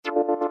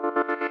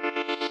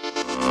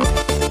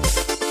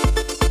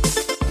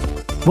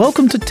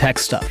Welcome to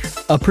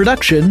TechStuff, a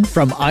production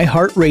from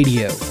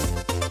iHeartRadio.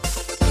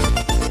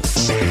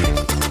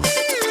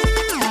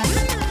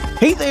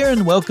 Hey there,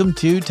 and welcome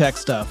to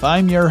TechStuff.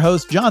 I'm your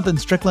host, Jonathan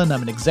Strickland.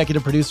 I'm an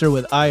executive producer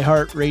with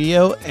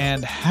iHeartRadio,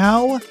 and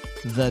how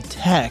the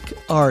tech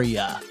are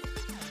ya?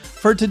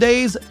 For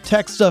today's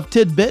TechStuff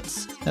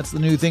Tidbits, that's the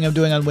new thing I'm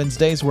doing on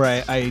Wednesdays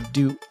where I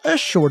do a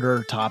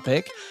shorter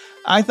topic,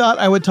 I thought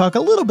I would talk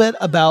a little bit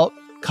about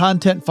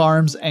content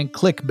farms and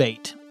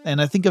clickbait. And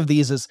I think of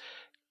these as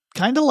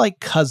kind of like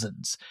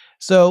cousins.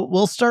 So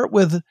we'll start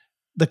with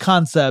the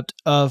concept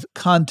of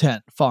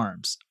content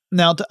farms.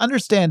 Now, to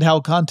understand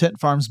how content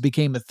farms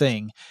became a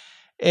thing,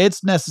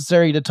 it's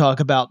necessary to talk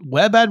about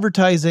web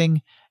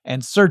advertising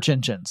and search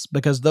engines,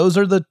 because those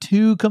are the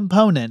two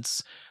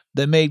components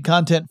that made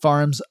content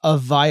farms a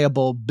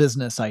viable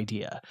business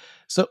idea.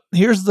 So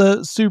here's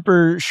the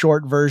super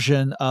short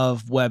version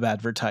of web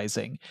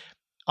advertising.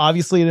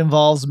 Obviously, it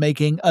involves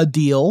making a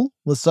deal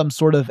with some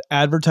sort of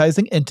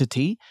advertising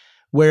entity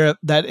where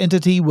that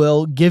entity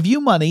will give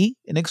you money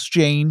in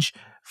exchange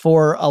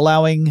for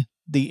allowing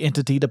the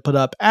entity to put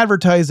up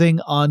advertising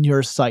on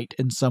your site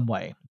in some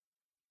way.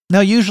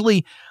 Now,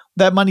 usually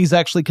that money is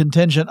actually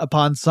contingent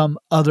upon some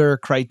other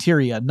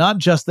criteria, not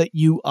just that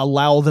you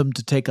allow them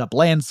to take up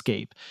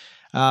landscape,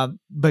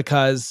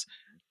 because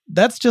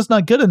that's just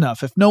not good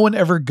enough. If no one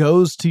ever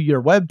goes to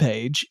your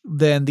webpage,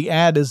 then the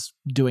ad is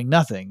doing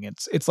nothing.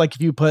 It's like if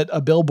you put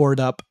a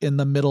billboard up in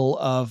the middle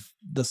of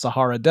the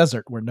Sahara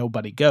Desert where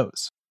nobody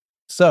goes.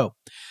 So,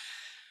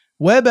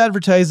 web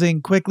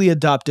advertising quickly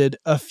adopted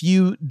a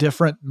few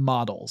different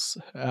models,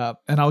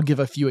 and I'll give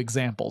a few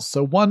examples.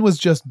 So one was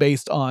just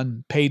based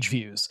on page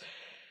views.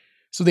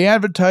 So the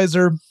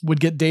advertiser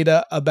would get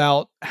data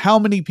about how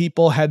many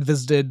people had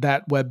visited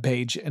that web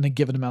page in a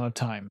given amount of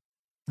time.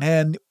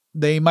 And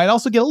they might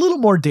also get a little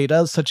more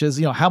data, such as,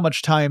 how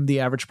much time the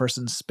average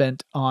person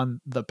spent on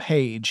the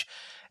page.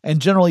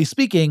 And generally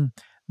speaking,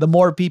 the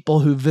more people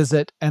who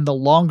visit and the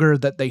longer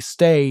that they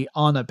stay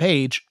on a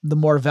page, the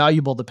more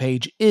valuable the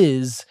page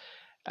is,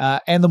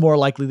 and the more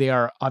likely they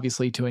are,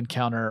 obviously, to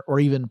encounter or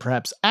even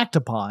perhaps act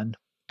upon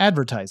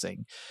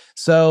advertising.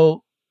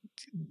 So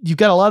you've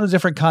got a lot of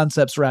different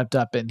concepts wrapped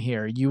up in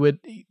here. You would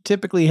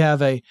typically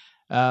have a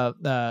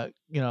per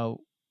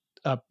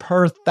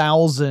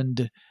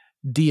 1,000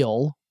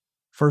 deal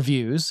for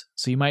views.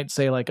 So you might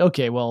say like,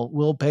 okay, well,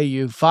 we'll pay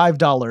you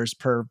 $5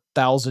 per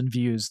 1,000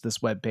 views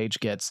this web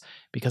page gets,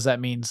 because that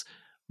means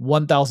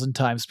 1,000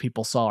 times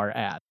people saw our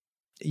ad.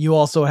 You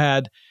also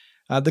had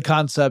the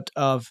concept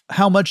of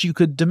how much you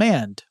could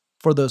demand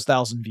for those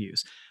 1,000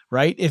 views,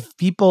 right? If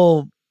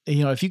people,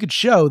 if you could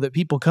show that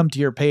people come to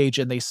your page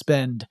and they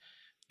spend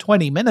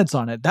 20 minutes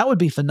on it, that would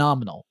be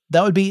phenomenal.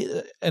 That would be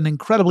an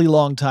incredibly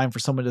long time for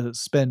someone to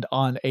spend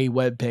on a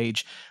web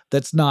page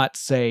that's not,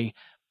 say,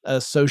 a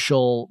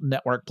social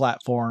network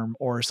platform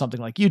or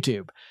something like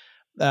YouTube.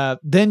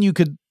 Then you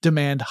could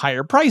demand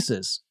higher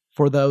prices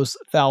for those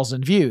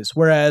 1,000 views.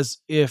 Whereas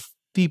if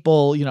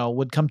people,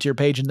 would come to your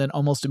page and then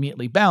almost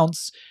immediately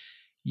bounce,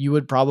 you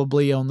would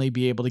probably only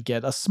be able to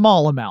get a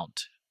small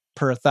amount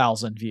per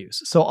 1,000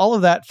 views. So all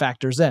of that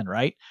factors in,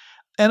 right?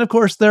 And of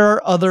course, there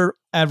are other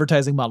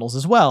advertising models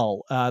as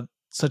well,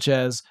 such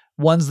as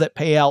ones that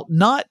pay out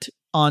not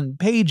on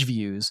page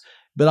views,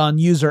 but on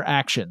user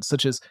actions,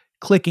 such as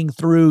clicking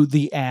through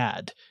the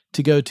ad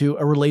to go to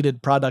a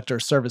related product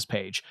or service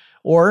page,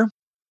 or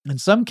in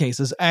some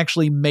cases,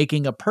 actually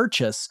making a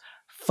purchase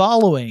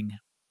following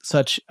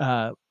such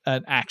an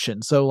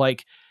action. So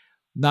like,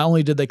 not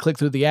only did they click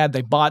through the ad,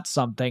 they bought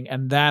something,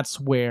 and that's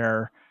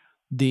where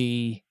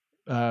the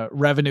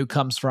revenue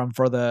comes from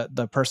for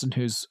the person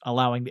who's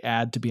allowing the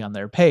ad to be on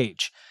their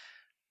page.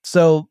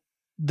 So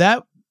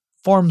that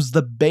forms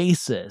the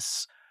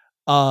basis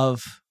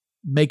of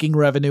making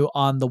revenue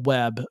on the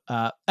web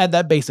at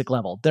that basic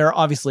level. There are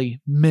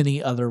obviously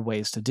many other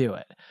ways to do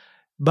it.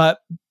 But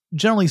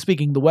generally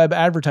speaking, the web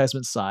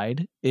advertisement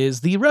side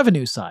is the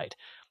revenue side.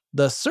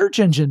 The search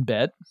engine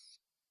bit,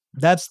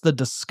 that's the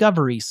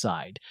discovery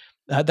side.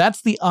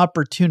 That's the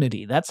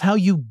opportunity. That's how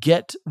you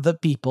get the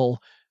people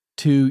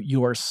to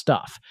your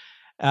stuff.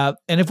 And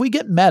if we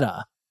get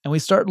meta and we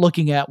start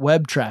looking at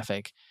web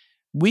traffic,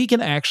 we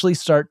can actually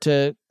start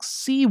to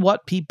see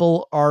what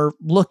people are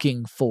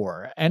looking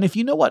for. And if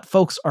you know what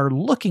folks are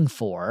looking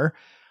for,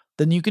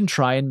 then you can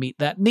try and meet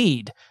that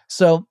need.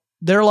 So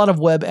there are a lot of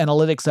web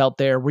analytics out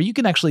there where you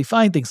can actually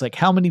find things like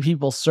how many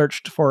people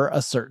searched for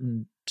a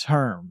certain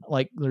term.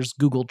 Like there's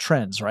Google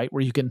Trends, right?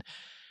 Where you can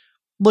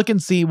look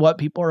and see what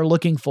people are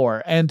looking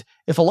for. And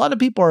if a lot of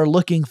people are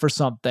looking for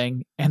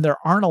something and there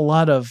aren't a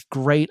lot of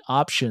great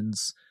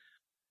options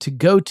to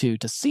go to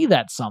see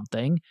that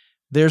something,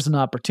 there's an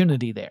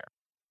opportunity there.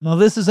 Now,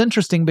 this is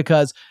interesting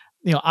because,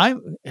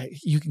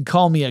 you can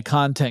call me a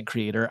content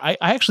creator. I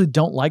actually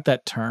don't like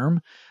that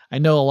term. I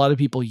know a lot of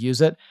people use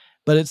it,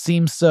 but it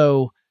seems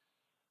so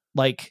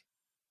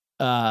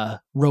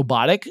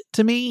robotic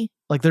to me.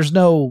 Like there's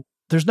no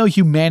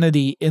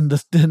humanity in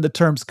the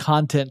terms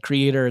content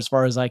creator as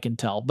far as I can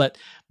tell, but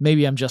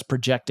maybe I'm just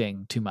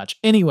projecting too much.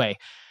 Anyway,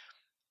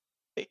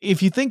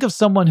 if you think of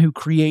someone who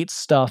creates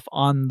stuff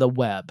on the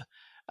web,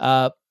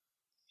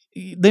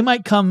 they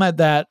might come at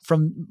that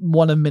from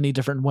one of many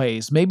different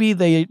ways. Maybe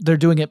they're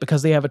doing it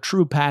because they have a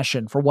true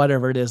passion for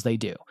whatever it is they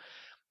do.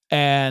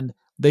 And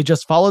they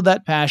just follow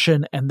that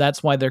passion, and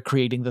that's why they're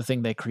creating the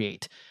thing they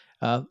create.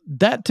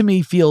 That to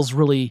me feels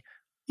really,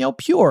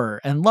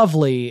 pure and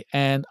lovely.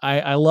 And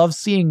I love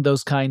seeing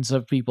those kinds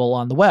of people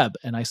on the web,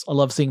 and I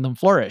love seeing them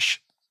flourish.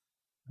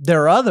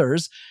 There are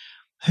others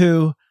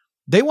who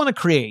they want to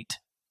create.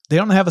 They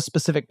don't have a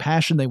specific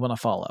passion they want to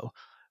follow,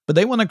 but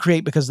they want to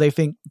create because they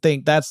think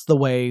that's the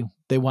way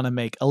they want to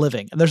make a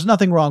living. And there's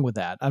nothing wrong with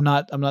that. I'm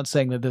not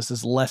saying that this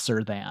is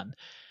lesser than.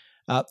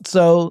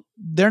 So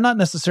they're not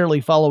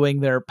necessarily following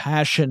their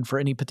passion for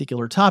any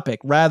particular topic.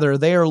 Rather,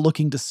 they are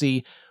looking to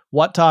see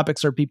what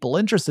topics are people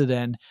interested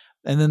in,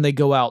 and then they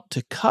go out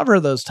to cover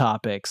those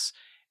topics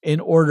in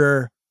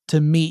order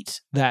to meet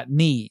that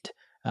need.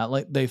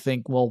 Like they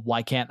think, well,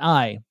 why can't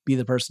I be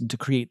the person to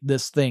create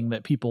this thing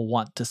that people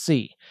want to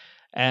see?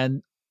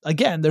 And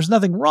again, there's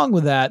nothing wrong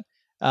with that.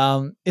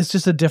 It's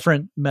just a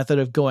different method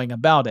of going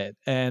about it.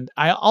 And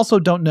I also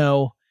don't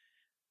know.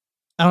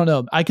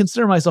 I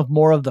consider myself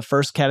more of the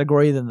first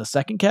category than the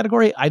second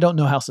category. I don't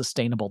know how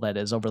sustainable that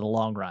is over the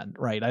long run,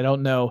 right? I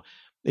don't know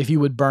if you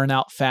would burn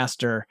out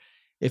faster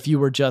if you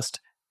were just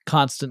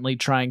constantly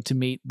trying to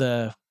meet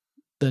the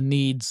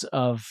needs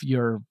of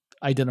your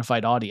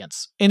identified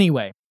audience.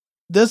 Anyway,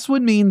 this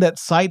would mean that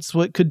sites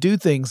could do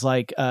things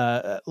like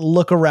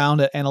look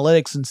around at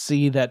analytics and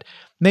see that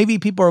maybe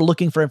people are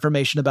looking for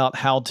information about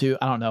how to,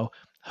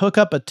 hook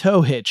up a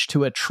tow hitch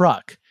to a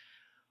truck.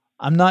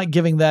 I'm not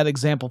giving that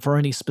example for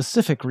any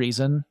specific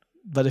reason,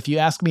 but if you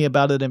ask me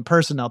about it in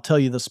person, I'll tell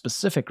you the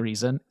specific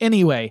reason.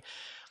 Anyway,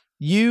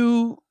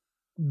 you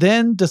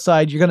then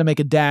decide you're going to make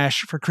a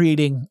dash for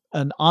creating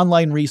an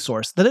online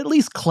resource that at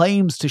least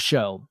claims to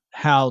show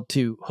how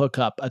to hook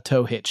up a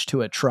tow hitch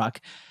to a truck.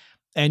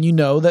 And you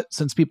know that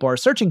since people are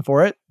searching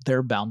for it,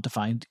 they're bound to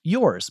find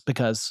yours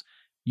because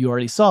you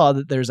already saw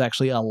that there's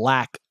actually a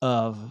lack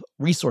of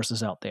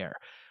resources out there.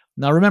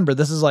 Now, remember,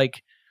 this is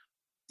like,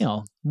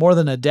 more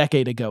than a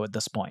decade ago at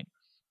this point.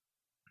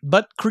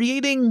 But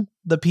creating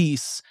the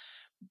piece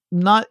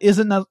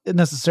isn't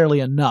necessarily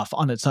enough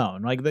on its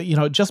own. Like,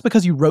 just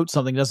because you wrote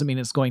something doesn't mean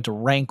it's going to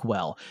rank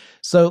well.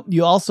 So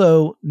you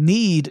also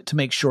need to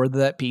make sure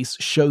that piece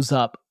shows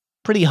up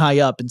pretty high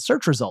up in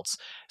search results.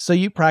 So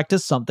you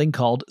practice something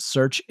called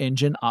search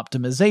engine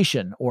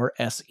optimization, or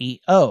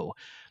SEO.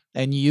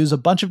 And you use a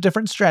bunch of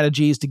different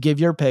strategies to give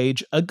your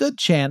page a good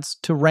chance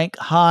to rank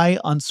high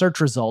on search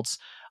results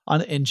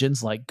on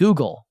engines like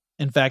Google.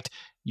 In fact,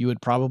 you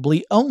would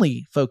probably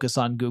only focus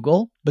on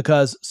Google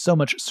because so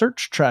much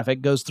search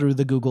traffic goes through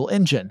the Google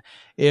engine.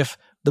 If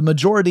the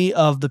majority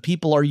of the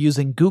people are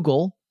using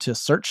Google to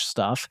search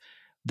stuff,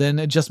 then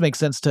it just makes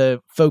sense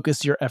to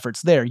focus your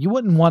efforts there. You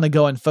wouldn't want to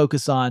go and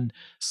focus on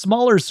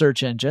smaller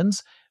search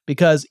engines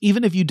because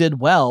even if you did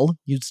well,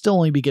 you'd still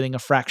only be getting a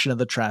fraction of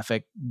the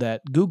traffic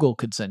that Google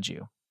could send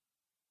you.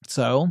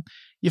 So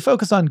you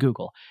focus on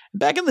Google.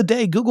 Back in the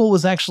day, Google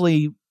was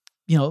actually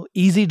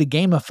easy to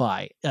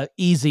gamify,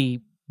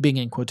 easy being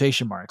in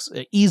quotation marks,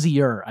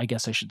 easier, I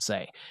guess I should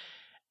say.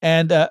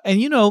 And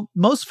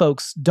most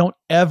folks don't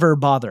ever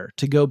bother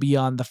to go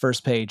beyond the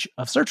first page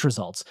of search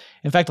results.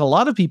 In fact, a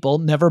lot of people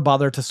never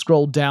bother to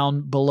scroll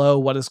down below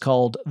what is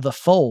called the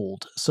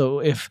fold. So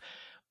if,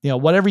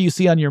 whatever you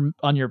see on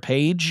your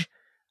page,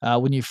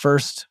 when you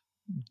first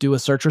do a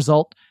search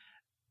result,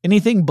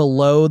 anything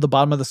below the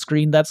bottom of the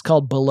screen, that's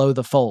called below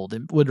the fold.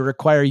 It would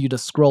require you to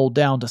scroll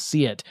down to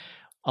see it.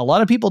 A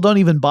lot of people don't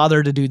even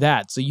bother to do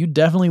that. So you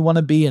definitely want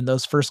to be in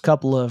those first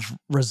couple of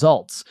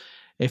results.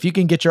 If you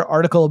can get your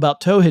article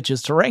about tow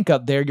hitches to rank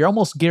up there, you're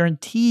almost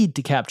guaranteed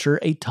to capture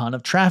a ton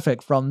of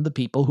traffic from the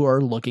people who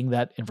are looking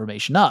that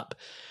information up.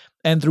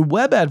 And through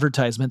web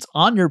advertisements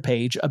on your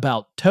page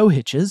about tow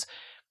hitches,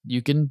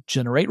 you can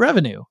generate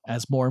revenue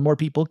as more and more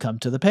people come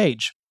to the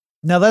page.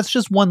 Now, that's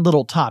just one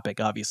little topic,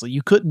 obviously.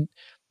 You couldn't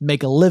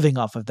make a living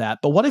off of that.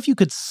 But what if you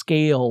could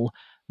scale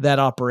that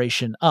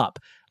operation up?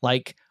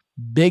 Like,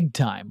 big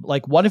time.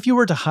 Like, what if you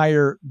were to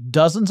hire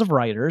dozens of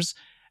writers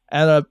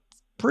at a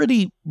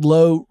pretty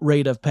low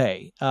rate of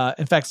pay?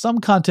 In fact, some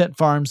content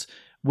farms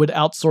would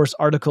outsource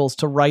articles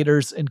to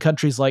writers in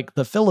countries like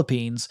the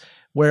Philippines,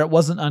 where it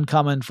wasn't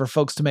uncommon for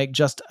folks to make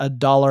just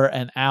 $1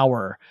 an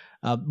hour.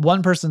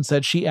 One person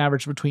said she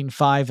averaged between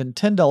 $5 and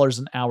 $10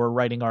 an hour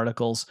writing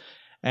articles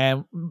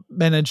and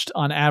managed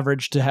on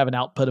average to have an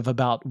output of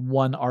about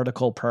one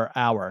article per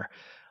hour.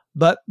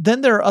 But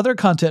then there are other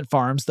content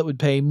farms that would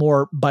pay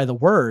more by the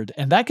word,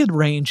 and that could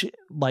range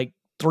like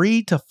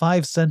 3 to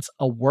 5 cents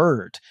a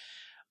word.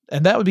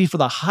 And that would be for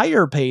the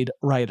higher paid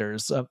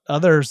writers.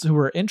 Others who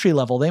are entry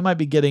level, they might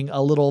be getting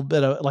a little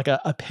bit of like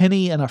a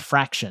penny and a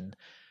fraction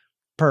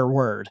per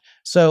word.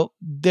 So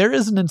there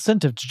is an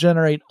incentive to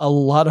generate a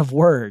lot of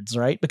words,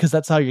 right? Because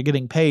that's how you're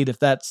getting paid if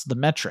that's the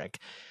metric.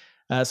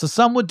 So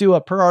some would do a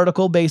per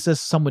article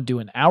basis, some would do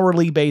an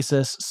hourly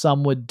basis,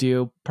 some would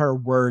do per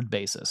word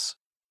basis.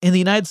 In the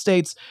United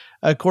States,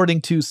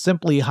 according to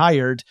Simply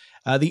Hired,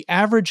 the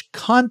average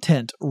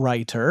content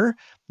writer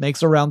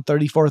makes around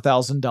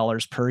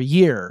 $34,000 per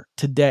year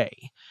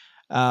today.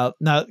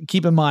 Now,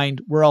 keep in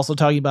mind, we're also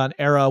talking about an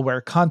era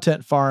where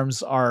content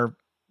farms are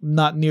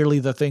not nearly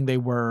the thing they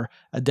were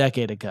a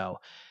decade ago.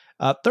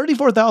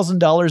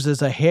 $34,000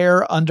 is a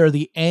hair under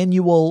the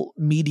annual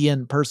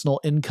median personal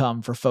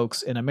income for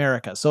folks in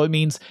America. So it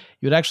means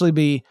you would actually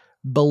be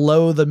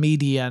below the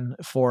median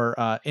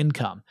for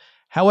income.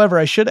 However,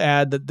 I should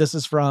add that this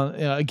is from,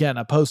 again,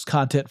 a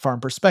post-content farm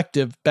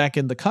perspective. Back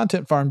in the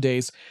content farm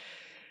days,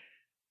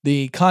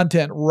 the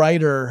content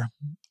writer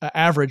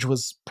average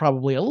was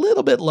probably a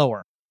little bit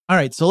lower. All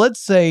right, so let's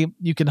say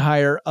you can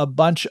hire a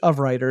bunch of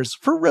writers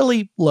for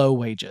really low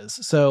wages.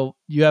 So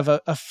you have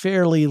a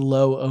fairly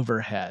low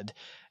overhead.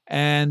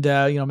 And,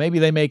 maybe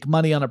they make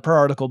money on a per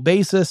article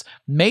basis.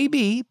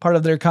 Maybe part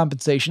of their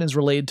compensation is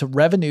related to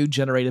revenue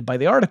generated by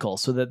the article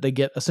so that they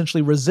get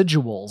essentially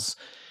residuals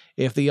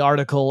if the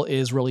article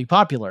is really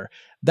popular.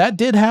 That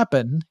did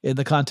happen in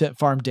the content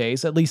farm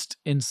days, at least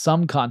in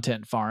some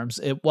content farms.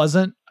 It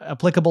wasn't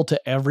applicable to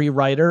every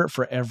writer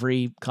for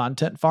every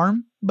content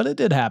farm, but it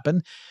did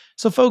happen.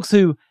 So folks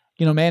who,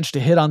 managed to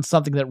hit on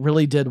something that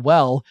really did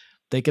well,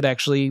 they could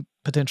actually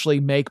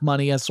potentially make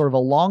money as sort of a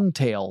long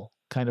tail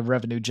kind of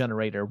revenue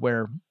generator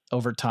where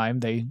over time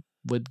they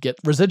would get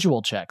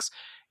residual checks.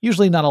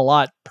 Usually not a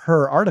lot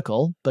per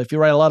article, but if you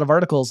write a lot of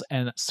articles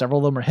and several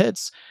of them are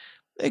hits,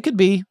 it could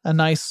be a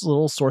nice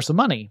little source of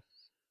money.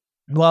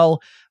 Well,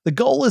 the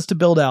goal is to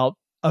build out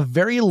a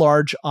very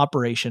large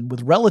operation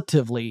with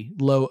relatively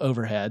low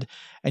overhead,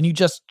 and you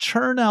just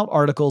churn out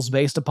articles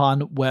based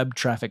upon web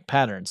traffic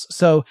patterns.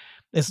 So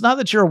it's not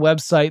that you're a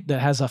website that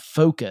has a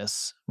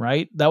focus,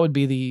 right? That would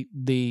be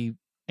the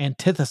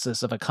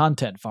antithesis of a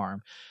content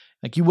farm.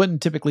 Like you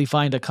wouldn't typically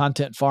find a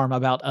content farm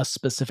about a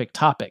specific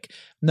topic.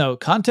 No,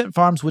 content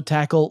farms would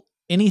tackle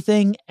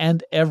anything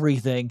and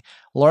everything,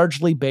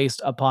 largely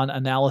based upon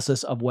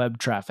analysis of web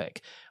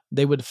traffic.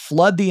 They would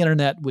flood the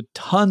internet with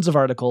tons of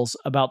articles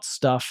about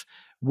stuff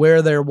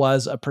where there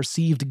was a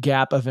perceived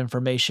gap of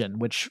information,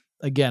 which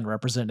again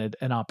represented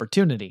an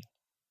opportunity.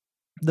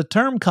 The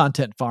term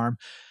content farm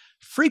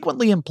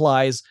frequently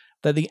implies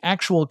that the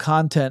actual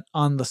content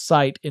on the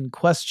site in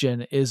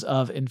question is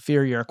of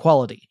inferior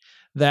quality,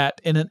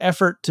 that in an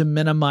effort to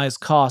minimize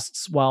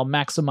costs while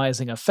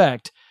maximizing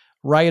effect,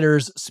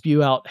 writers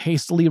spew out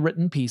hastily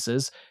written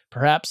pieces,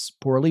 perhaps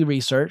poorly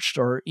researched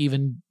or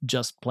even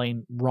just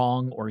plain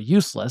wrong or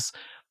useless,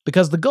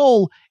 because the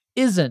goal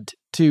isn't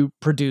to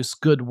produce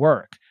good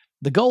work.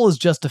 The goal is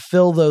just to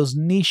fill those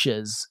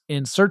niches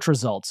in search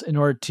results in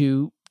order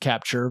to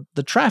capture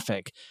the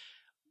traffic.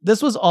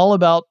 This was all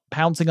about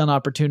pouncing on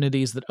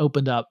opportunities that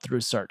opened up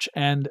through search.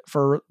 And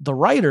for the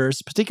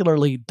writers,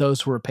 particularly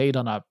those who were paid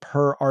on a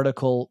per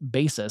article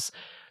basis,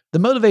 the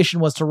motivation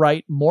was to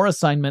write more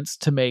assignments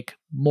to make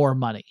more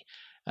money.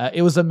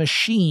 It was a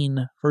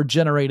machine for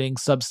generating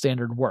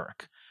substandard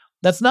work.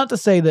 That's not to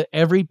say that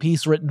every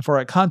piece written for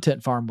a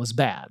content farm was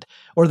bad,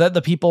 or that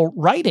the people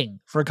writing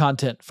for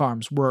content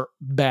farms were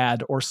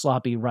bad or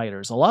sloppy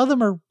writers. A lot of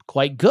them are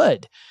quite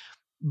good.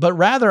 But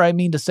rather, I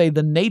mean to say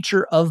the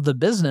nature of the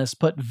business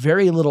put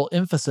very little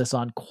emphasis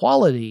on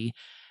quality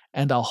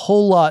and a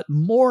whole lot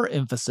more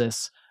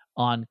emphasis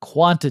on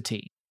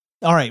quantity.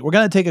 All right, we're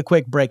going to take a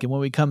quick break, and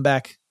when we come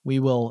back, we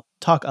will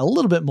talk a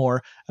little bit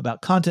more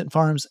about content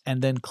farms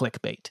and then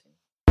clickbait.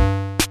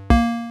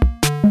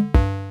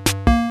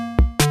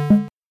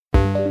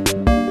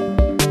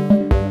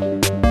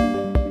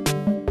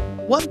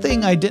 One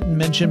thing I didn't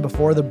mention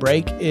before the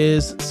break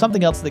is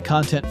something else that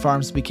content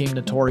farms became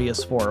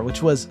notorious for,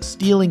 which was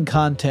stealing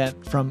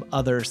content from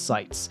other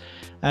sites.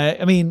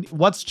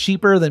 What's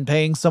cheaper than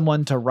paying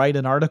someone to write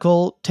an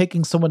article,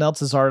 taking someone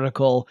else's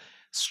article,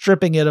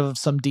 stripping it of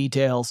some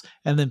details,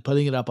 and then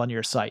putting it up on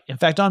your site? In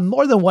fact, on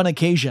more than one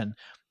occasion,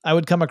 I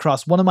would come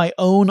across one of my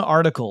own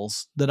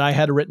articles that I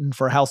had written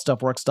for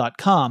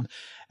howstuffworks.com,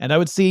 and I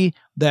would see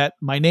that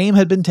my name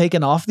had been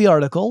taken off the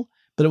article,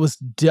 but it was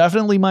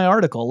definitely my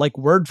article, like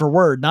word for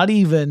word, not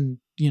even,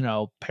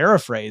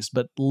 paraphrased,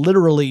 but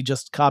literally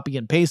just copy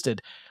and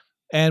pasted,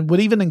 and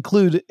would even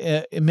include,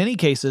 in many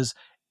cases,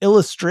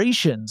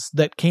 illustrations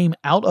that came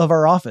out of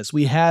our office.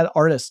 We had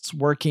artists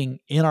working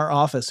in our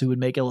office who would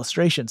make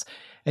illustrations,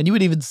 and you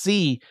would even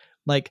see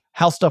like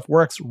How Stuff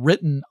Works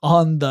written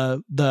on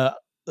the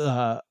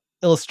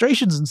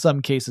illustrations in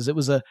some cases. It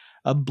was a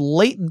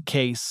blatant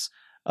case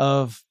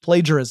of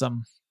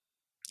plagiarism,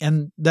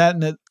 and that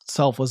in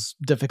itself was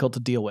difficult to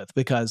deal with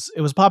because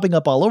it was popping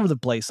up all over the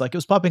place. Like it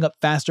was popping up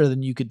faster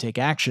than you could take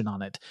action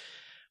on it.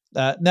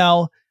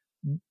 Now,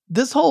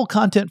 this whole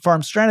content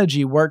farm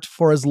strategy worked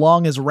for as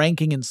long as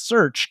ranking and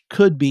search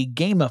could be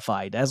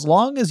gamified. As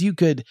long as you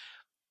could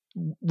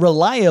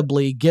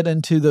reliably get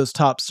into those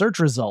top search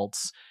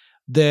results,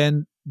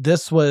 then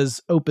this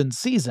was open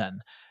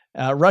season.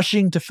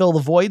 Rushing to fill the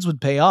voids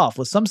would pay off,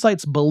 with some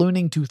sites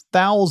ballooning to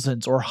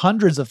thousands or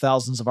hundreds of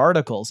thousands of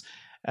articles,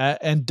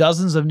 and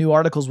dozens of new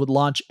articles would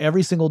launch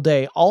every single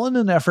day, all in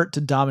an effort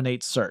to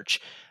dominate search.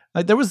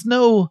 There was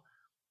no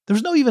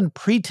there's no even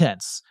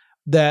pretense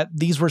that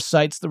these were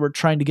sites that were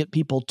trying to get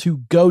people to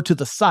go to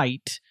the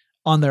site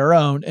on their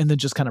own and then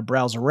just kind of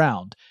browse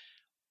around.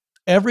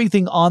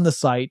 Everything on the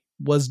site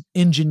was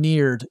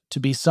engineered to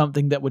be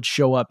something that would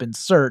show up in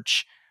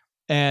search,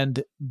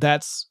 and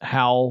that's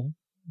how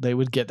they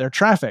would get their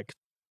traffic.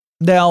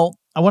 Now,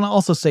 I want to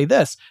also say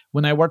this.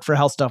 When I worked for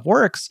How Stuff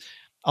Works,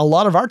 a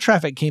lot of our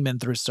traffic came in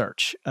through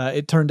search.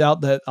 It turned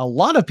out that a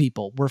lot of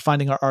people were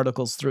finding our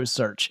articles through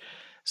search.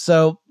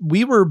 So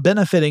we were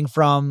benefiting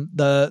from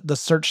the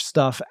search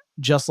stuff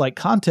just like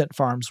content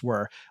farms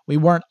were. We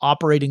weren't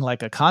operating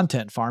like a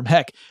content farm.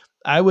 Heck,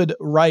 I would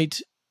write,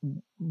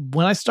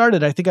 when I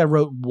started, I think I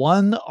wrote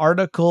one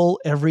article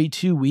every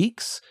 2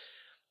 weeks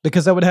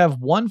because I would have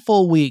one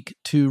full week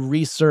to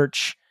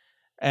research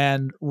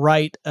and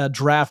write a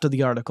draft of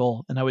the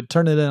article, and I would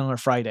turn it in on a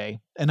Friday.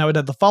 And I would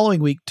have the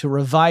following week to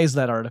revise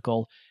that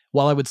article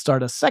while I would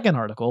start a second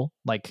article,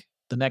 like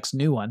the next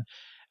new one.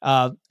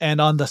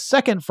 And on the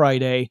second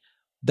Friday,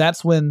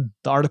 that's when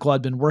the article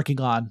I'd been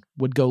working on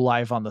would go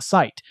live on the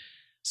site.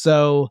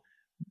 So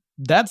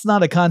that's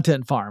not a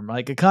content farm.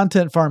 Like, a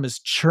content farm is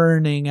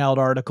churning out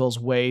articles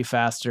way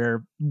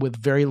faster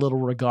with very little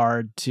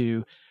regard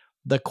to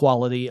the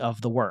quality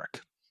of the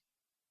work.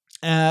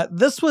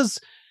 This was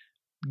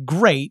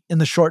great in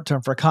the short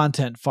term for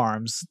content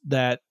farms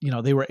that,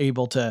 they were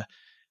able to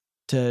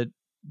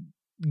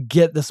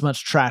get this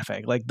much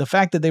traffic. Like, the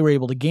fact that they were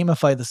able to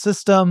gamify the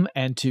system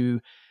and to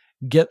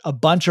get a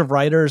bunch of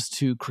writers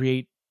to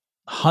create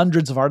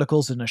hundreds of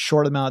articles in a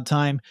short amount of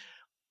time,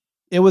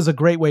 it was a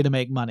great way to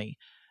make money.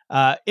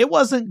 It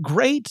wasn't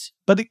great,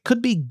 but it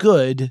could be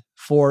good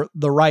for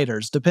the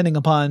writers, depending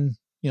upon,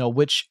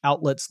 which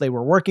outlets they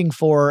were working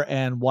for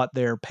and what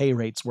their pay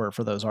rates were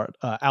for those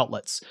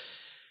outlets.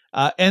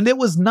 And it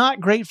was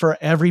not great for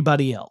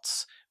everybody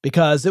else,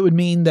 because it would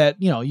mean that,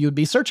 you'd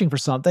be searching for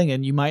something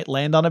and you might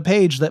land on a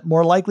page that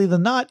more likely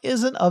than not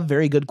isn't of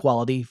very good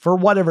quality for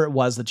whatever it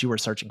was that you were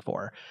searching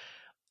for.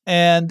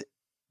 And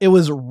it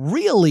was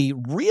really,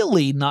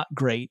 really not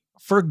great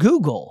for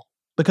Google,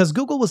 because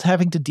Google was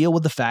having to deal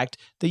with the fact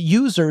that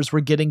users were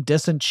getting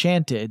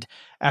disenchanted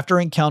after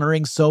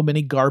encountering so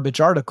many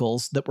garbage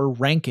articles that were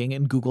ranking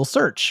in Google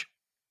search.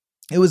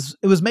 It was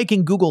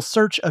making Google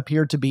search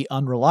appear to be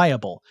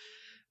unreliable,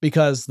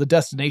 because the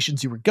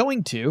destinations you were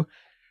going to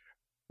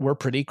were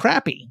pretty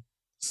crappy.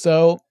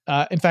 So,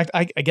 in fact,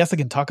 I guess I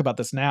can talk about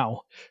this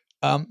now.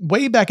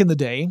 Way back in the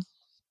day,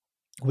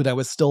 when I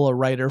was still a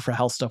writer for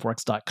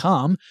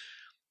HowStuffWorks.com,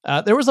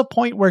 there was a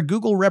point where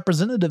Google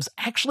representatives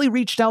actually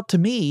reached out to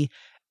me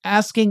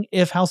asking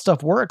if How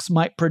Stuff Works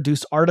might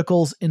produce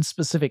articles in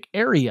specific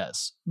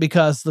areas,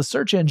 because the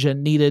search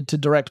engine needed to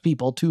direct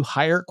people to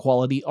higher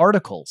quality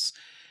articles.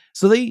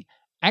 So they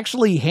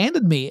actually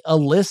handed me a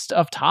list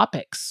of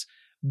topics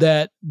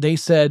that they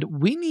said,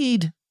 we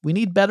need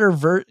better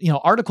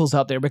articles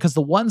out there, because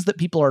the ones that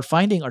people are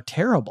finding are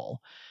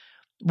terrible.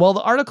 Well,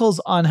 the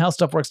articles on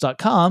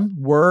HowStuffWorks.com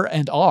were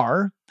and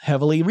are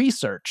heavily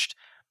researched.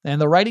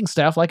 And the writing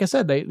staff, like I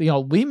said,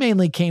 we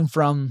mainly came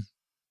from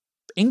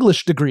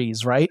English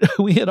degrees, right?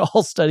 We had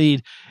all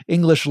studied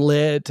English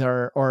lit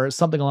or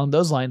something along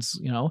those lines,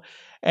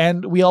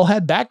 and we all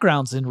had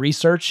backgrounds in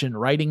research and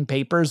writing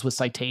papers with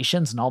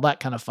citations and all that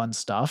kind of fun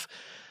stuff.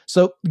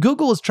 So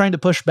Google is trying to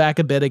push back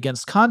a bit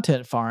against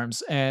content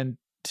farms and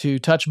to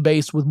touch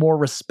base with more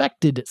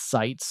respected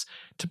sites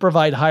to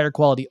provide higher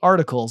quality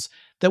articles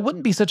that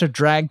wouldn't be such a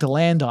drag to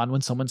land on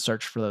when someone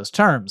searched for those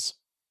terms.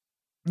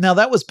 Now,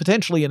 that was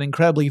potentially an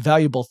incredibly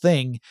valuable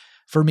thing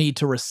for me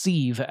to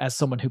receive as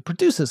someone who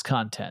produces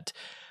content.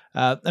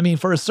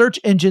 For a search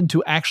engine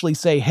to actually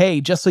say,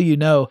 hey, just so you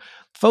know,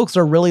 folks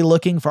are really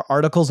looking for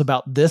articles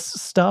about this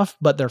stuff,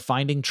 but they're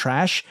finding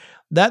trash,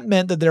 that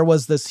meant that there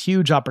was this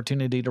huge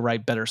opportunity to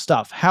write better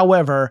stuff.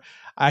 However,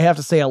 I have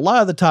to say a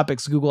lot of the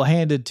topics Google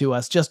handed to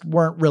us just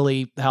weren't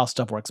really How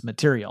Stuff Works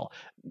material.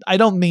 I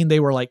don't mean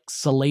they were like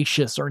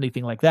salacious or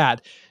anything like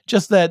that,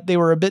 just that they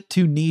were a bit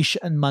too niche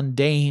and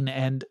mundane,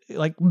 and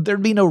like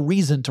there'd be no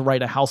reason to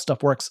write a How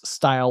Stuff Works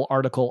style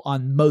article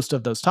on most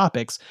of those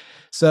topics.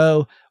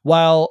 So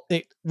while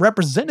it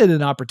represented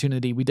an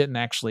opportunity, we didn't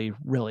actually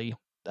really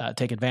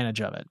take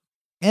advantage of it.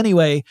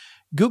 Anyway,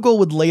 Google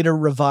would later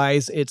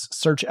revise its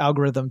search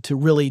algorithm to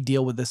really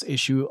deal with this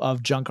issue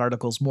of junk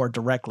articles more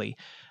directly.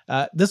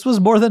 This was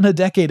more than a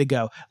decade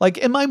ago. Like,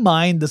 in my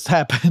mind, this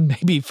happened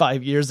maybe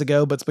 5 years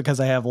ago, but it's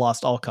because I have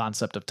lost all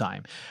concept of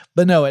time.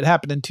 But no, it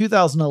happened in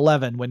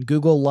 2011 when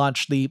Google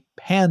launched the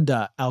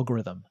Panda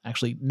algorithm,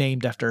 actually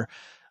named after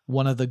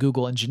one of the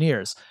Google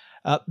engineers.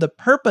 The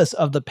purpose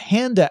of the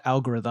Panda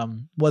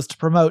algorithm was to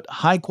promote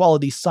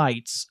high-quality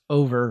sites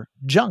over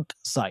junk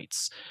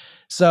sites.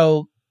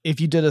 So if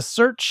you did a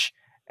search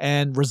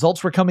and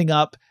results were coming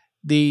up,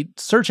 the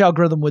search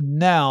algorithm would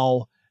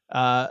now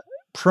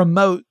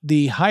promote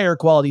the higher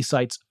quality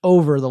sites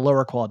over the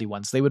lower quality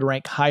ones. They would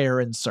rank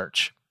higher in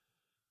search.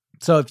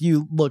 So if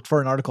you looked for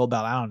an article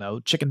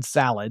about, chicken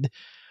salad,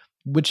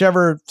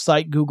 whichever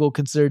site Google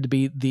considered to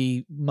be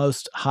the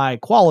most high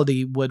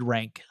quality would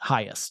rank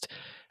highest.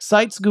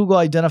 Sites Google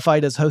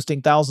identified as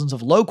hosting thousands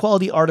of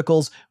low-quality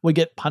articles would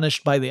get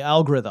punished by the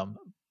algorithm,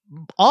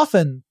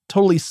 often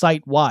totally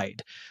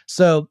site-wide.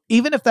 So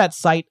even if that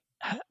site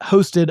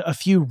hosted a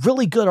few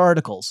really good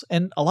articles,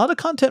 and a lot of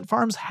content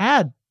farms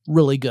had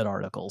really good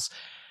articles,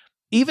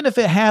 even if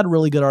it had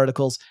really good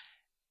articles,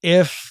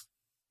 if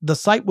the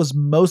site was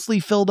mostly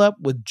filled up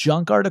with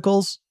junk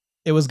articles,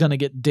 it was going to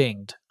get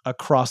dinged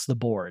across the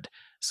board.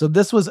 So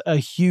this was a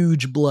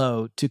huge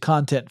blow to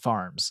content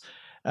farms.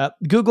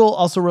 Google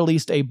also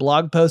released a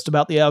blog post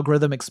about the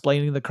algorithm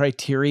explaining the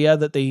criteria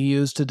that they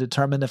use to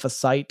determine if a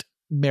site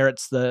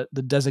merits the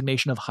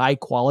designation of high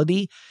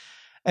quality.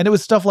 And it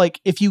was stuff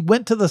like, if you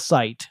went to the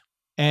site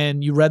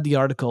and you read the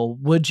article,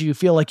 would you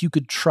feel like you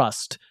could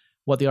trust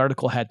what the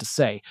article had to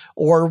say?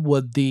 Or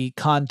would the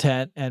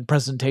content and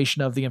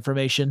presentation of the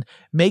information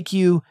make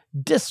you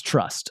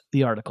distrust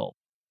the article?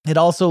 It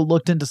also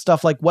looked into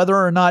stuff like whether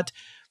or not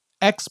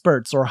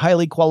experts or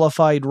highly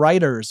qualified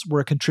writers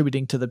were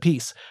contributing to the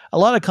piece. A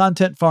lot of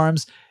content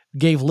farms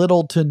gave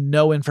little to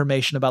no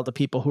information about the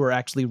people who were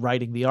actually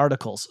writing the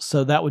articles,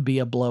 so that would be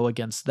a blow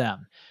against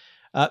them.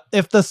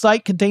 If the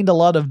site contained a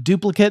lot of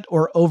duplicate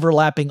or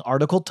overlapping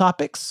article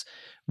topics,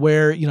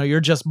 where you're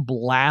just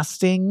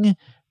blasting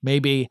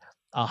maybe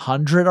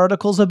 100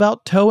 articles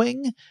about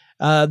towing,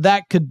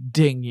 that could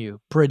ding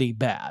you pretty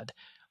bad.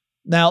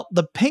 Now,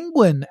 the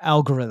Penguin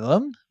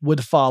algorithm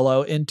would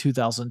follow in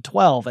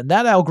 2012, and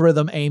that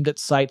algorithm aimed at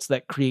sites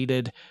that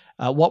created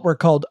what were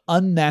called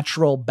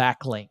unnatural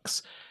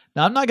backlinks.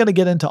 Now, I'm not going to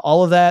get into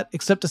all of that,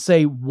 except to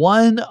say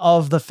one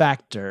of the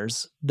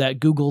factors that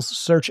Google's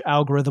search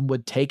algorithm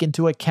would take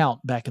into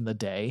account back in the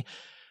day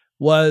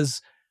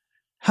was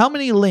how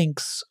many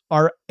links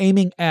are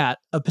aiming at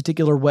a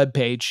particular web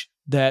page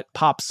that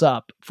pops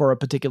up for a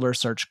particular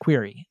search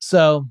query.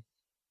 So,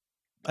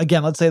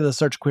 again, let's say the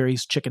search query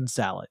is chicken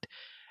salad,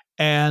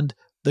 and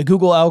the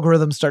Google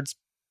algorithm starts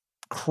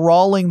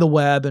crawling the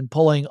web and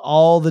pulling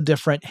all the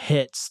different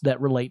hits that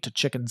relate to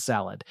chicken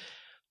salad.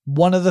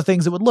 One of the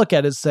things it would look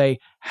at is say,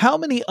 how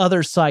many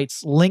other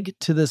sites link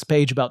to this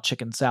page about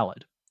chicken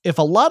salad? If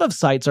a lot of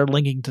sites are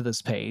linking to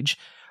this page,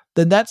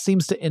 then that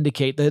seems to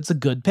indicate that it's a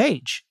good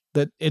page,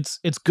 that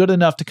it's good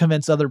enough to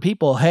convince other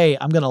people, hey,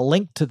 I'm going to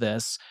link to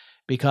this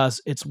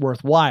because it's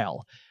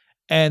worthwhile.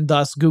 And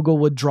thus, Google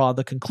would draw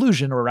the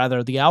conclusion, or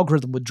rather, the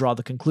algorithm would draw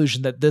the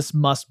conclusion that this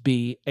must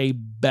be a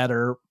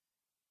better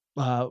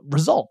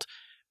result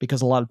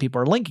because a lot of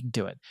people are linking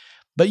to it.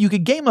 But you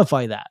could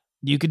gamify that.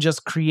 You could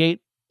just create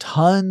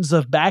tons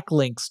of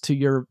backlinks to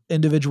your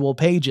individual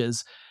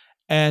pages.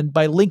 And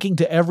by linking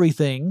to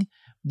everything,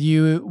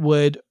 you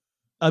would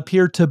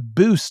appear to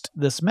boost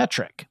this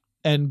metric.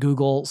 And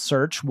Google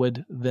search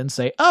would then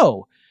say,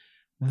 oh,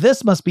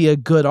 this must be a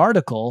good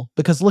article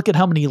because look at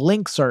how many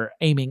links are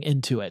aiming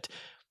into it.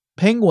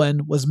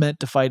 Penguin was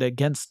meant to fight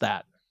against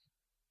that.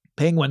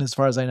 Penguin, as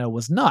far as I know,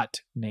 was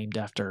not named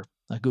after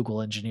a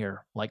Google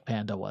engineer like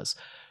Panda was.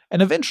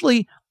 And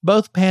eventually,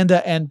 both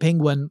Panda and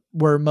Penguin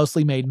were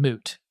mostly made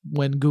moot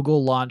when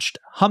Google launched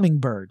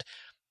Hummingbird.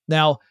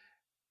 Now,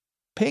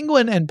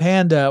 Penguin and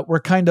Panda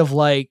were kind of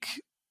like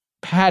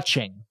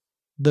patching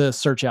the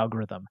search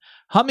algorithm.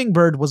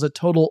 Hummingbird was a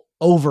total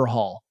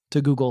overhaul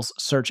to Google's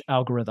search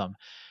algorithm.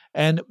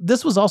 And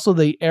this was also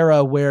the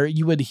era where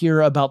you would hear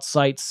about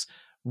sites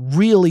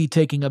really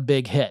taking a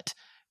big hit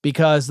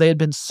because they had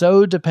been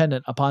so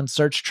dependent upon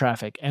search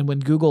traffic. And when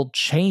Google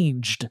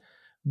changed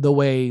the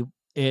way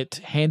it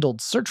handled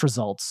search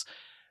results,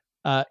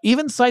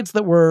 even sites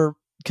that were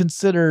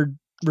considered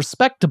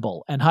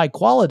respectable and high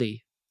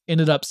quality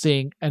ended up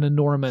seeing an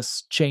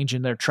enormous change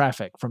in their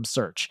traffic from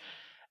search.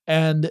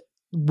 And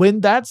when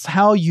that's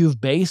how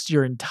you've based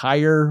your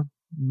entire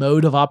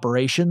mode of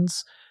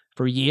operations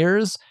for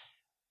years,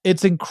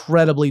 it's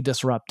incredibly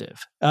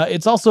disruptive.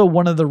 It's also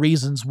one of the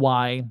reasons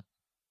why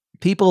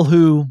people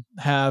who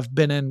have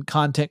been in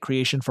content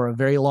creation for a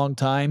very long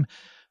time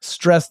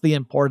stress the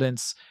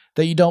importance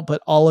that you don't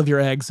put all of your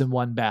eggs in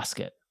one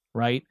basket,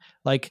 right?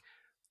 Like,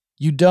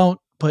 you don't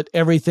put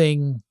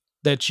everything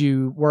that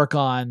you work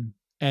on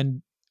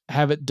and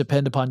have it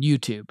depend upon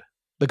YouTube.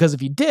 Because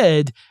if you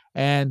did,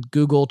 and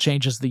Google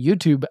changes the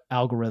YouTube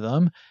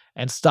algorithm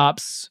and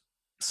stops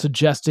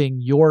suggesting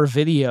your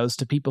videos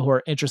to people who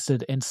are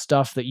interested in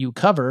stuff that you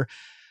cover,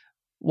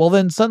 well,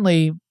 then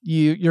suddenly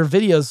your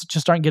videos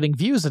just aren't getting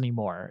views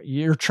anymore.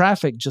 Your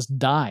traffic just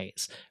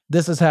dies.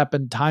 This has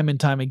happened time and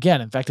time again.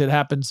 In fact, it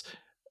happens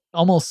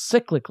almost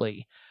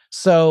cyclically.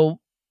 So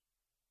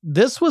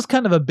this was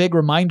kind of a big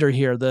reminder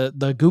here,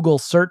 the Google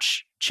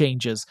search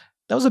changes.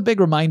 That was a big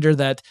reminder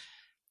that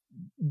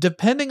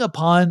depending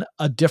upon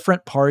a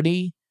different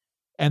party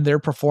and their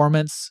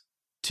performance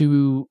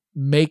to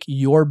make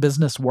your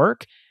business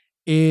work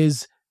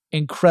is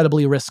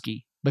incredibly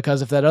risky,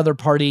 because if that other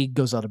party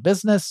goes out of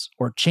business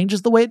or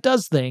changes the way it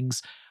does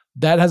things,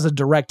 that has a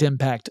direct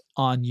impact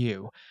on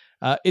you.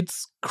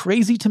 It's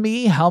crazy to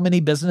me how many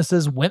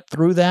businesses went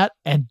through that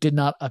and did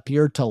not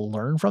appear to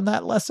learn from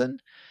that lesson.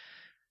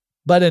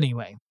 But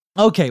anyway,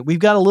 Okay, we've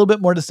got a little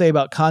bit more to say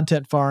about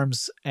content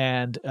farms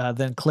and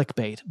then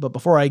clickbait. But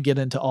before I get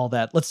into all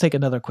that, let's take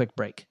another quick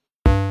break.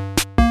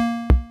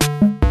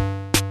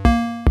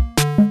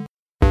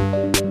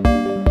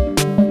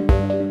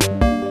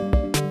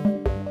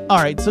 All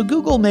right, so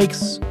Google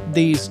makes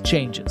these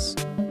changes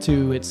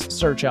to its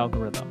search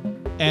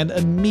algorithm, and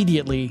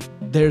immediately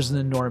there's an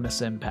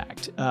enormous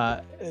impact.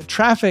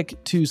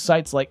 Traffic to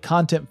sites like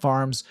content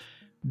farms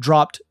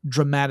dropped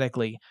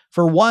dramatically.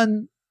 For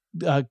one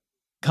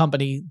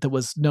company that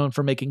was known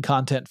for making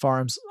content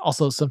farms,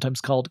 also sometimes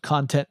called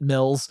content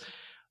mills,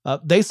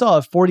 they saw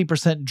a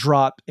 40%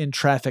 drop in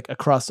traffic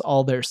across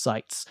all their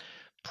sites.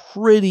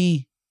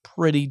 Pretty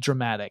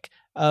dramatic.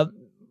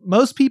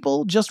 Most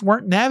people just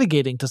weren't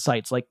navigating to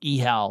sites like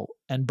eHow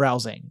and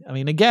browsing. I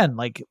mean, again,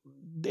 like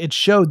it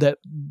showed that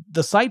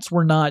the sites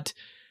were not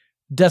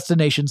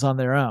destinations on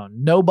their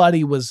own.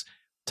 Nobody was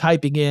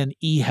typing in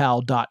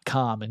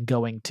eHow.com and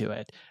going to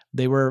it.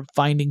 They were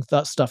finding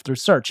stuff through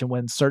search. And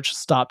when search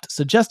stopped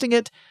suggesting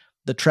it,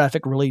 the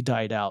traffic really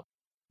died out.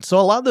 So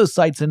a lot of those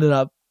sites ended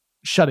up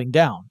shutting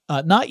down.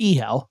 Not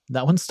eHow,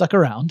 that one stuck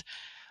around.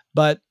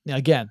 But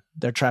again,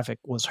 their traffic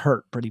was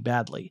hurt pretty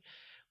badly.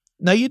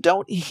 Now, you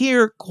don't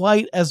hear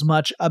quite as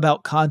much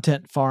about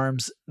content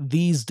farms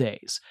these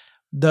days,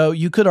 though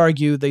you could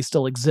argue they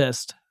still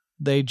exist.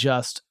 They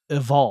just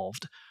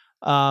evolved.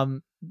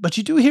 But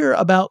you do hear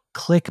about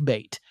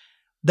clickbait.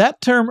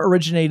 That term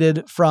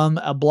originated from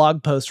a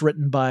blog post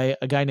written by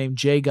a guy named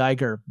Jay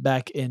Geiger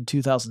back in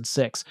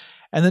 2006.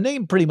 And the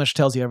name pretty much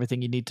tells you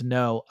everything you need to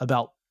know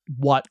about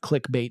what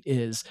clickbait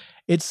is.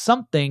 It's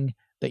something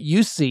that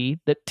you see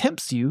that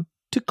tempts you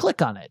to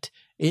click on it.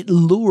 It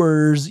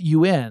lures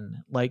you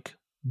in like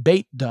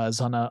bait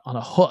does on a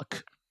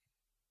hook.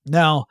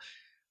 Now,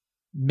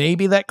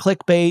 maybe that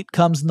clickbait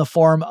comes in the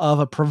form of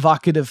a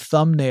provocative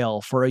thumbnail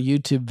for a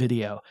YouTube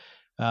video,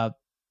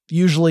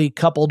 usually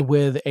coupled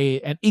with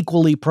an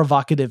equally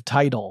provocative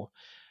title.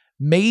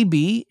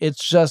 Maybe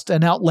it's just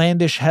an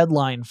outlandish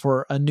headline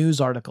for a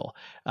news article.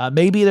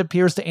 Maybe it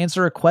appears to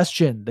answer a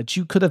question that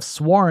you could have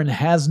sworn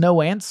has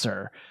no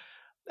answer.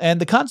 And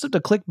the concept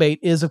of clickbait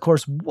is, of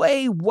course,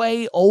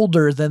 way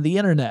older than the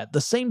internet.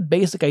 The same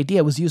basic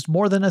idea was used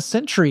more than a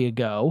century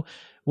ago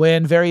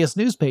when various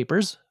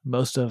newspapers,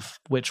 most of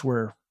which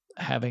were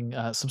having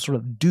some sort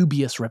of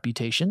dubious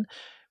reputation,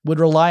 would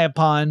rely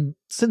upon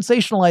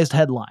sensationalized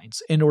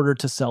headlines in order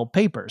to sell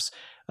papers.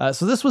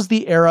 So this was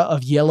the era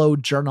of yellow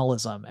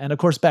journalism. And of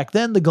course, back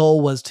then, the goal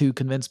was to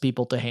convince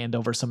people to hand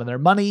over some of their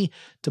money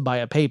to buy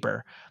a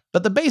paper.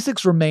 But the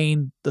basics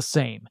remain the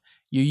same.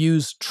 You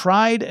use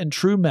tried and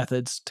true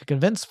methods to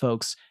convince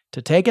folks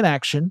to take an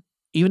action,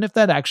 even if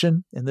that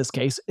action, in this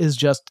case, is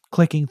just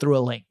clicking through a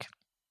link.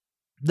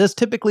 This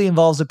typically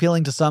involves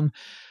appealing to some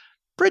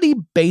pretty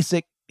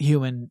basic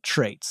human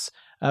traits.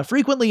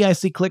 Frequently, I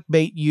see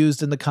clickbait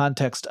used in the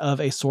context of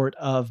a sort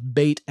of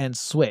bait and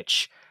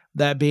switch.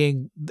 That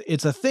being,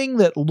 it's a thing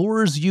that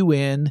lures you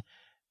in,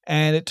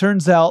 and it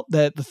turns out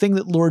that the thing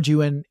that lured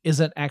you in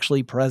isn't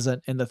actually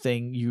present in the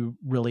thing you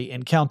really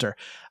encounter.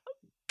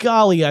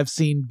 Golly, I've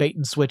seen bait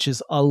and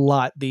switches a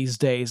lot these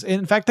days.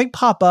 In fact, they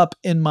pop up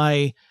in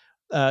my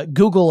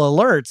Google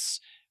alerts,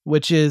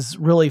 which is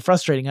really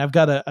frustrating. I've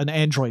got an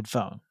Android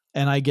phone,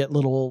 and I get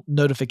little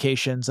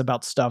notifications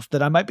about stuff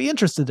that I might be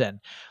interested in.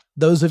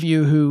 Those of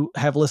you who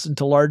have listened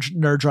to Large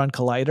Nerdron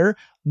Collider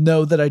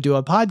know that I do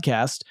a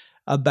podcast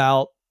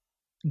about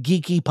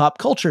geeky pop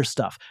culture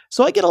stuff.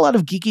 So I get a lot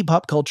of geeky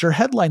pop culture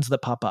headlines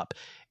that pop up,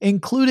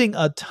 including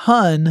a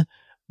ton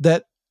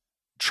that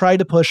try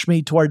to push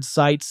me towards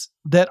sites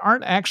that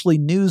aren't actually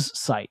news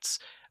sites.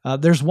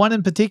 There's one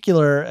in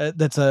particular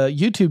that's a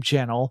YouTube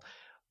channel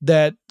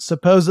that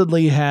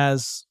supposedly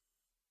has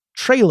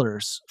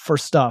trailers for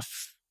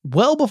stuff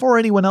well before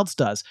anyone else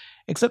does,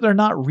 except they're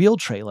not real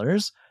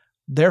trailers.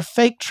 They're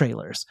fake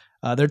trailers.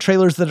 They're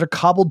trailers that are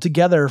cobbled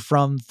together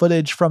from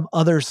footage from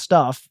other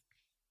stuff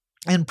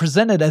and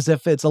presented as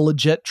if it's a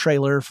legit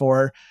trailer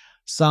for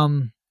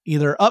some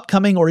either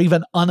upcoming or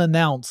even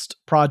unannounced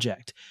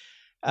project.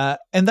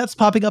 And that's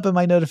popping up in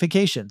my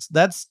notifications.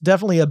 That's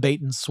definitely a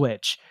bait and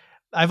switch.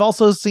 I've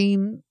also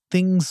seen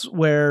things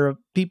where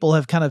people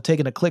have kind of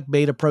taken a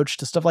clickbait approach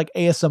to stuff like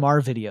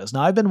ASMR videos.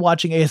 Now, I've been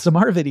watching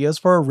ASMR videos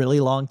for a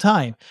really long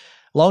time.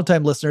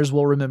 Longtime listeners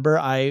will remember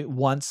I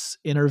once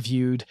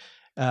interviewed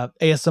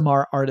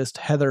ASMR artist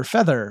Heather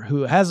Feather,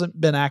 who hasn't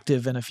been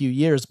active in a few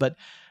years, but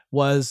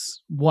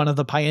was one of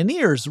the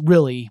pioneers,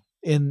 really,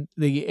 in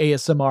the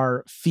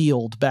ASMR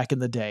field back in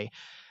the day.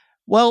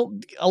 Well,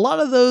 a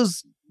lot of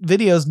those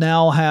videos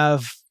now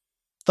have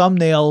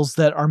thumbnails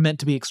that are meant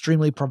to be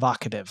extremely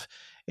provocative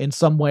in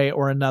some way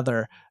or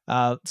another,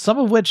 some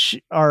of which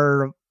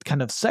are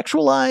kind of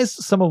sexualized,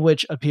 some of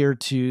which appear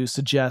to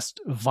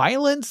suggest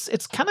violence.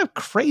 It's kind of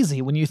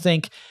crazy when you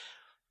think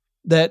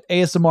that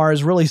ASMR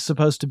is really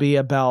supposed to be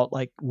about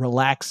like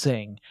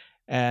relaxing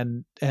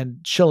and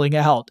chilling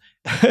out.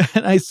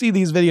 And I see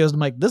these videos and I'm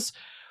like, this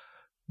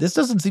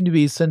doesn't seem to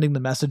be sending the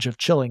message of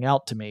chilling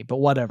out to me, but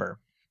whatever.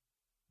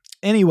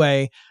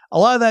 Anyway, a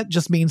lot of that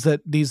just means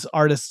that these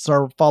artists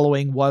are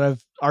following what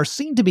are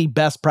seen to be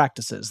best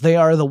practices. They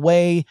are the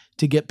way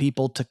to get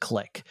people to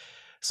click.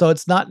 So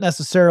it's not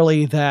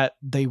necessarily that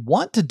they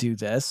want to do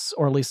this,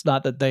 or at least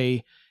not that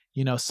they,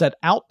 set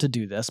out to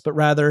do this, but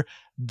rather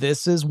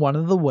this is one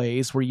of the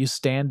ways where you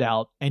stand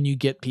out and you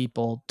get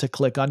people to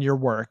click on your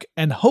work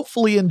and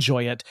hopefully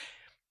enjoy it,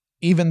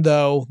 even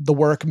though the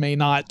work may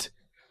not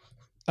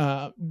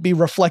be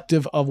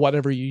reflective of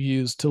whatever you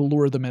use to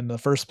lure them in the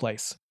first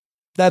place.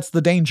 That's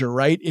the danger,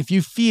 right? If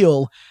you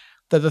feel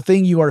that the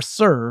thing you are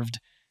served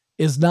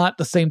is not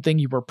the same thing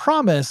you were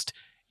promised,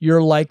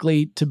 you're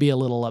likely to be a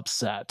little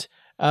upset.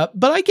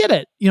 But I get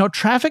it.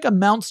 Traffic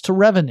amounts to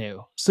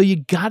revenue. So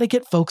you got to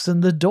get folks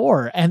in the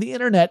door. And the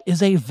internet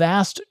is a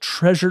vast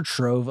treasure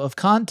trove of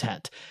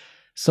content.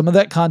 Some of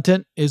that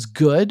content is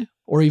good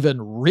or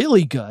even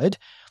really good.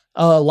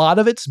 A lot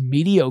of it's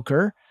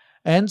mediocre.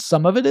 And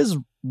some of it is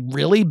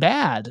really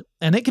bad.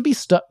 And it can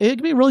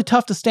be really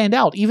tough to stand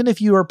out, even if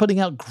you are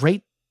putting out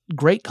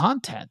great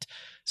content.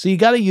 So you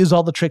got to use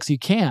all the tricks you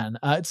can.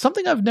 It's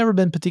something I've never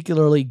been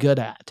particularly good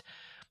at.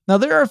 Now,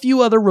 there are a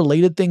few other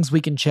related things we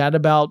can chat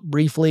about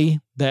briefly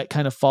that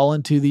kind of fall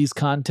into these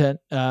content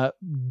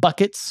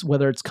buckets,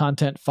 whether it's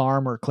content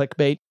farm or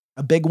clickbait.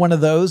 A big one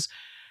of those,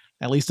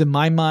 at least in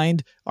my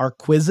mind, are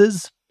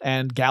quizzes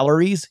and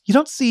galleries. You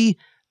don't see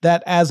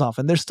that as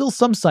often. There's still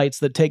some sites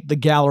that take the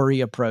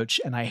gallery approach,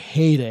 and I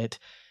hate it,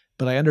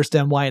 but I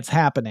understand why it's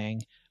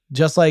happening.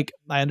 Just like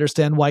I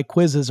understand why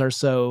quizzes are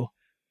so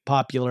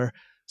popular.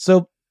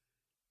 So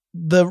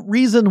the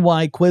reason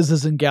why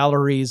quizzes and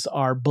galleries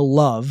are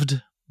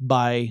beloved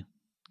by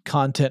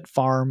content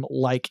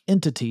farm-like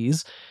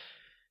entities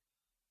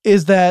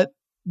is that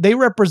they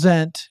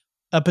represent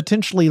a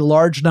potentially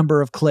large number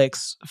of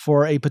clicks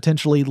for a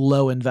potentially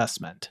low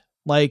investment.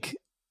 Like,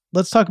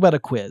 let's talk about a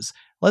quiz.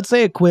 Let's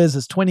say a quiz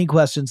is 20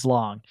 questions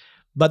long,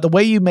 but the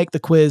way you make the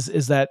quiz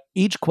is that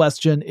each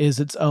question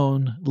is its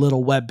own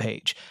little web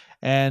page.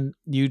 And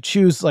you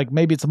choose, like,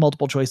 maybe it's a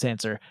multiple choice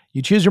answer.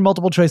 You choose your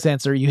multiple choice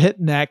answer, you hit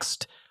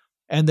next,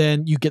 and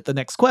then you get the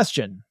next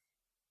question.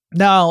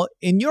 Now,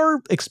 in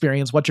your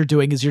experience, what you're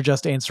doing is you're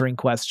just answering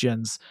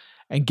questions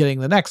and getting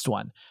the next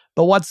one.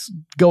 But what's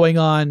going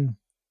on,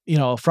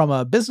 from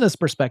a business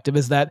perspective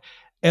is that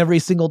every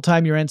single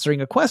time you're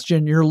answering a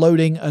question, you're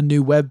loading a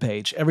new web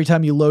page. Every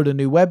time you load a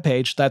new web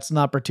page, that's an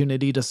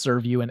opportunity to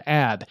serve you an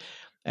ad.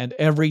 And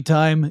every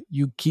time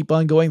you keep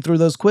on going through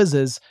those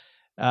quizzes,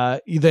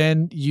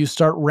 then you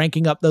start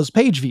ranking up those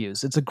page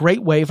views. It's a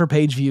great way for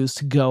page views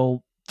to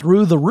go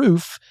through the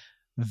roof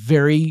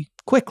very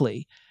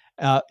quickly.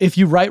 If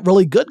you write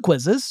really good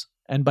quizzes,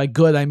 and by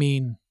good I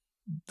mean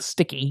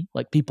sticky,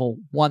 like people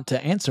want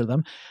to answer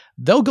them,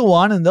 they'll go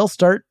on and they'll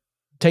start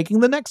taking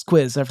the next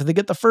quiz after they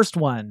get the first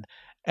one,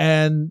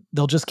 and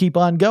they'll just keep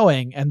on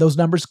going, and those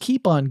numbers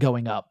keep on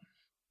going up.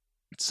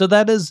 So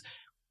that is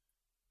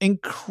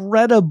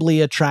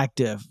incredibly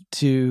attractive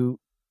to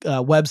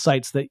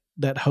websites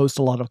that host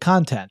a lot of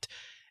content.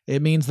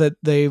 It means that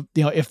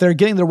if they're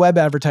getting their web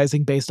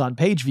advertising based on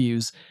page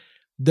views,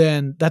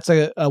 then that's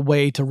a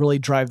way to really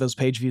drive those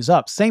page views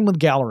up. Same with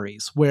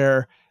galleries,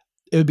 where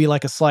it would be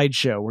like a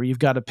slideshow where you've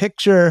got a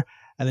picture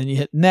and then you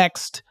hit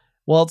next.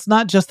 Well, it's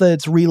not just that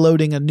it's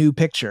reloading a new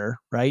picture,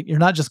 right? You're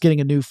not just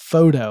getting a new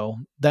photo.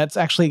 That's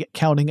actually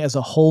counting as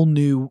a whole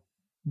new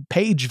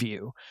page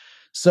view.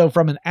 So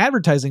from an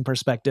advertising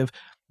perspective,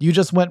 you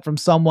just went from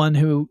someone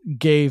who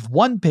gave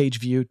one page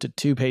view to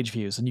 2 page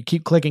views, and you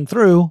keep clicking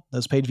through,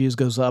 those page views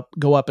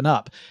go up and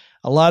up.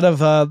 A lot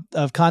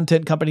of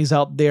content companies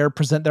out there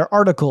present their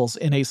articles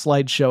in a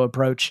slideshow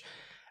approach,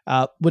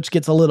 which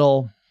gets a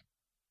little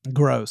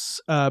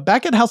gross.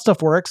 Back at How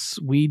Stuff Works,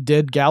 we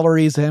did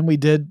galleries and we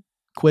did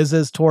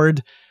quizzes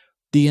toward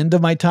the end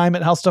of my time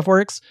at How Stuff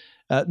Works.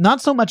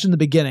 Not so much in the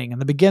beginning. In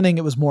the beginning,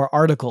 it was more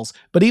articles.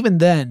 But even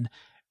then,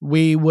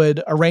 we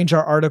would arrange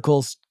our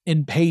articles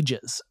in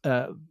pages.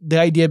 The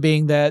idea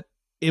being that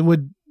it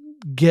would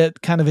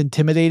get kind of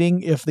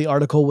intimidating if the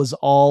article was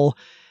all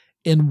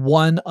in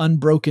one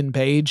unbroken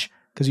page,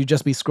 because you'd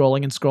just be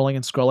scrolling and scrolling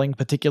and scrolling,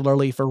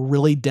 particularly for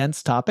really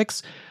dense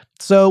topics.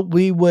 So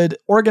we would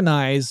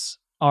organize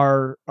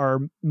our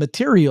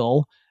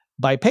material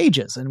by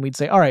pages, and we'd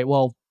say, all right,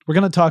 well, we're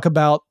going to talk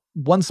about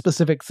one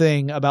specific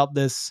thing about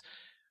this,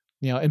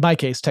 in my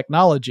case,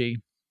 technology.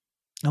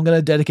 I'm going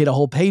to dedicate a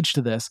whole page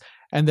to this.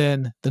 And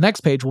then the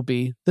next page will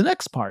be the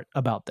next part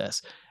about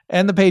this.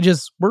 And the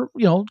pages were,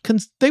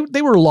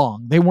 they were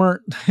long.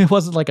 It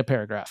wasn't like a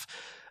paragraph.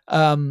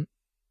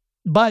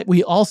 But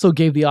we also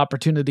gave the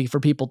opportunity for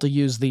people to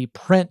use the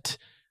print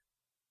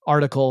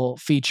article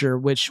feature,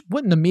 which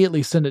wouldn't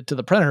immediately send it to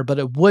the printer, but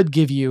it would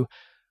give you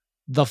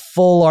the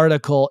full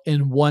article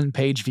in one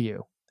page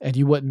view. And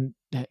you wouldn't,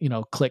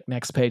 click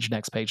next page,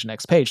 next page,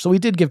 next page. So we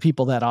did give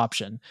people that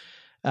option.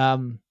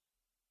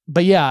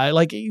 But yeah,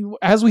 like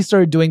as we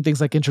started doing things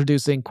like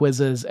introducing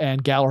quizzes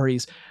and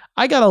galleries,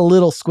 I got a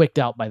little squicked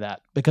out by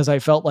that because I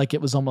felt like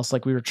it was almost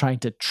like we were trying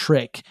to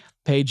trick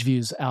page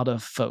views out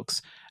of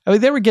folks. I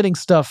mean, they were getting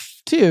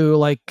stuff too,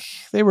 like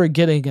they were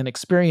getting an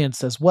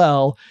experience as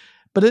well,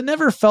 but it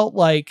never felt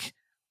like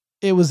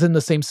it was in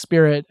the same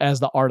spirit as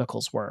the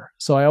articles were.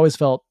 So I always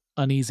felt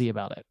uneasy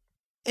about it.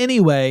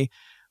 Anyway,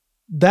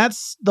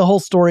 that's the whole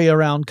story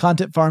around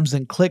content farms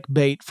and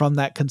clickbait from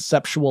that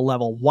conceptual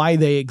level, why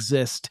they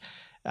exist.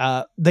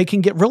 They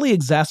can get really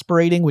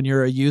exasperating when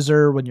you're a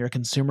user, when you're a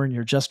consumer, and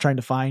you're just trying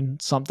to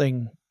find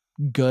something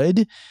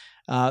good.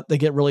 They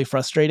get really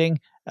frustrating.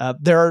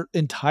 There are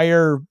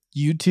entire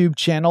YouTube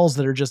channels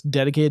that are just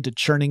dedicated to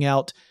churning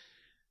out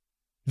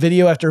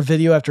video after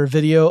video after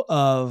video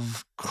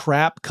of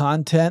crap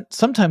content,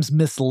 sometimes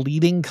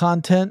misleading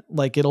content.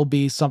 Like it'll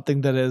be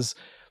something that is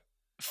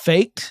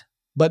faked,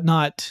 but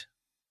not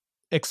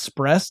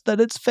expressed that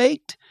it's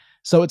faked.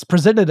 So it's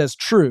presented as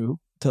true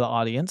to the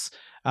audience.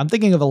 I'm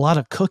thinking of a lot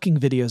of cooking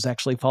videos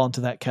actually fall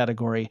into that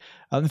category.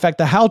 In fact,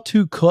 the How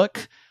to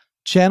Cook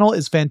channel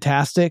is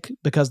fantastic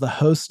because the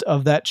host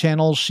of that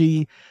channel,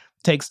 she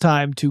takes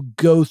time to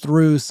go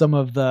through some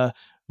of the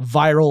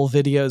viral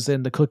videos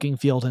in the cooking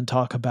field and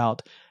talk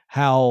about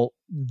how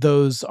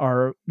those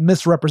are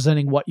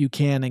misrepresenting what you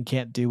can and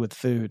can't do with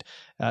food.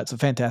 It's a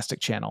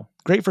fantastic channel.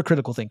 Great for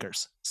critical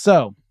thinkers.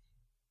 So,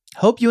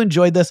 hope you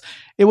enjoyed this.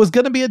 It was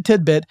going to be a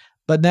tidbit,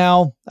 but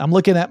now I'm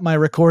looking at my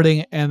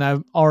recording and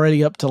I'm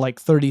already up to like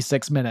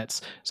 36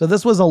 minutes. So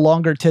this was a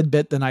longer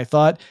tidbit than I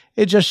thought.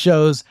 It just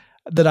shows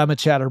that I'm a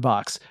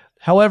chatterbox.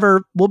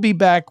 However, we'll be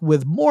back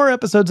with more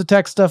episodes of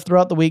Tech Stuff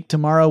throughout the week.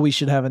 Tomorrow we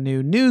should have a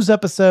new news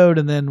episode,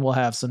 and then we'll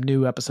have some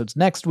new episodes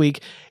next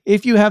week.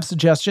 If you have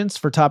suggestions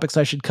for topics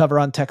I should cover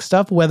on Tech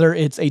Stuff, whether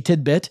it's a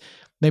tidbit,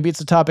 maybe it's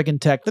a topic in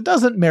tech that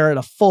doesn't merit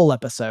a full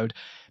episode,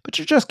 but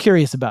you're just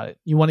curious about it,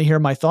 you want to hear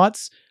my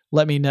thoughts,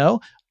 let me know.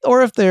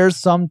 Or if there's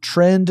some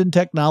trend in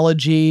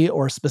technology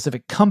or a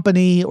specific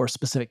company or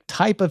specific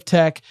type of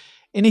tech,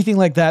 anything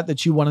like that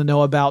that you want to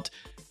know about,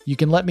 you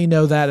can let me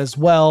know that as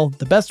well.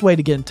 The best way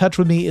to get in touch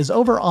with me is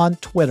over on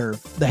Twitter.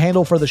 The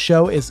handle for the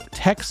show is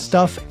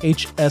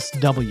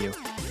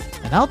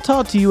TechStuffHSW. And I'll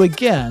talk to you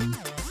again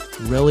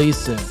really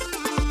soon.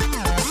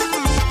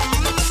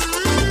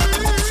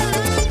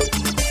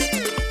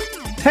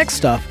 Tech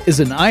Stuff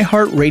is an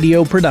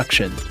iHeartRadio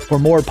production. For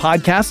more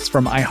podcasts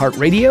from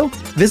iHeartRadio,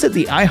 visit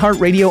the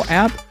iHeartRadio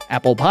app,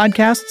 Apple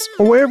Podcasts,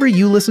 or wherever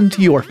you listen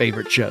to your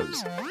favorite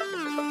shows.